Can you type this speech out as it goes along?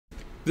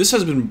This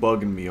has been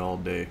bugging me all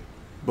day,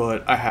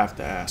 but I have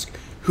to ask.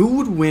 Who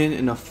would win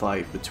in a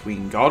fight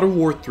between God of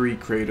War 3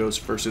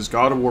 Kratos versus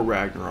God of War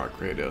Ragnarok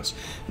Kratos?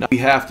 Now, we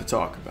have to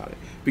talk about it.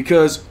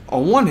 Because,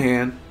 on one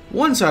hand,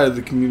 one side of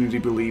the community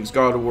believes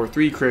God of War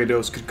 3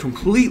 Kratos could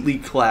completely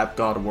clap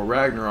God of War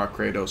Ragnarok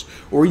Kratos,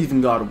 or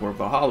even God of War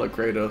Valhalla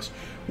Kratos,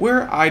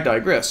 where I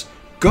digress.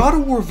 God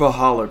of War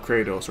Valhalla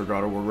Kratos, or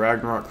God of War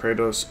Ragnarok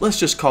Kratos, let's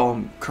just call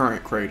him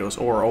current Kratos,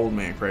 or Old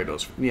Man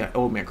Kratos. Yeah,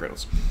 Old Man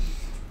Kratos.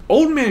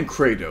 Old Man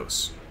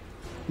Kratos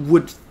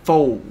would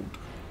fold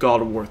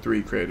God of War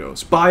 3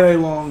 Kratos by a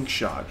long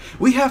shot.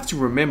 We have to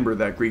remember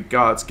that Greek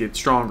gods get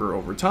stronger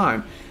over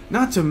time.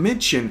 Not to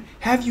mention,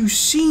 have you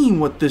seen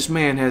what this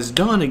man has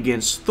done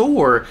against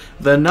Thor,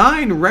 the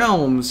Nine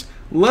Realms,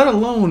 let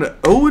alone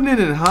Odin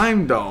and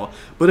Heimdall?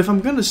 But if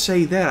I'm going to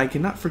say that, I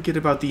cannot forget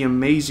about the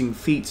amazing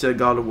feats that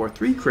God of War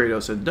 3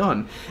 Kratos had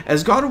done.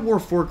 As God of War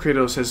 4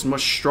 Kratos has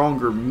much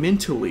stronger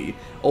mentally,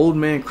 Old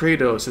Man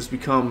Kratos has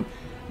become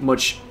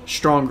much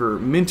stronger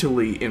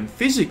mentally and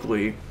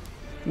physically.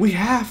 We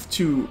have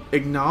to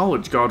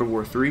acknowledge God of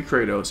War 3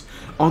 Kratos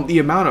on the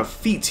amount of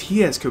feats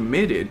he has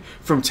committed,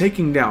 from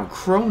taking down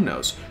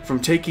Kronos, from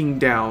taking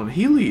down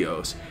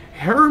Helios,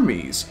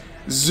 Hermes,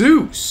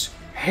 Zeus,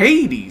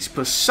 Hades,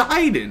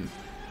 Poseidon,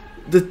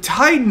 the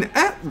Titan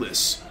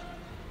Atlas.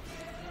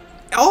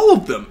 All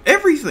of them,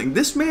 everything.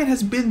 This man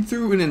has been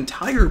through an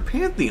entire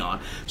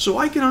pantheon, so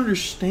I can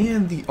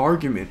understand the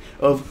argument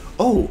of,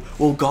 oh,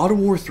 well, God of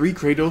War 3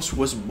 Kratos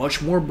was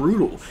much more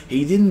brutal.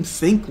 He didn't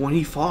think when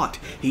he fought.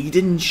 He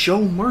didn't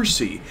show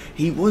mercy.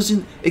 He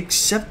wasn't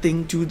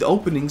accepting to the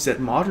openings that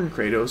modern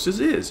Kratos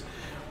is.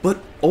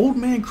 But Old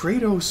Man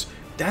Kratos,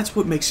 that's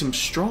what makes him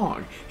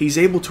strong. He's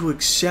able to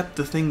accept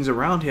the things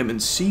around him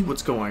and see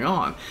what's going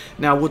on.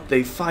 Now, what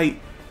they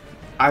fight,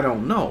 I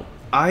don't know.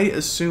 I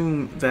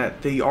assume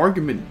that the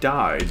argument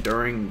died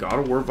during God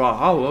of War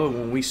Valhalla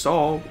when we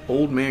saw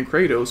Old Man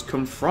Kratos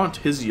confront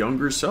his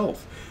younger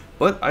self.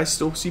 But I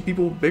still see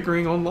people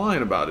bickering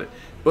online about it.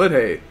 But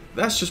hey,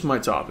 that's just my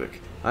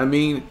topic. I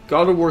mean,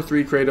 God of War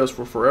 3 Kratos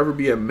will forever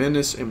be a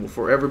menace and will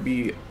forever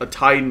be a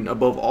titan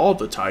above all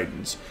the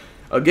titans.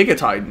 A Giga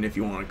Titan, if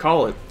you want to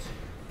call it.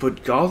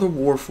 But God of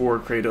War 4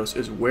 Kratos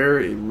is where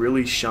it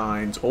really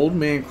shines. Old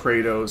Man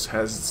Kratos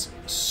has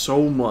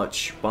so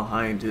much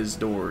behind his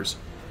doors.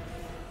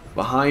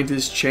 Behind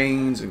his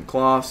chains and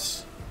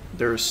cloths,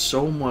 there's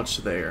so much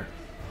there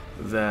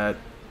that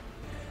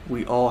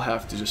we all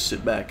have to just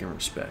sit back and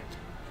respect.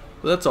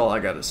 But that's all I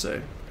gotta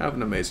say. Have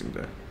an amazing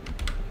day.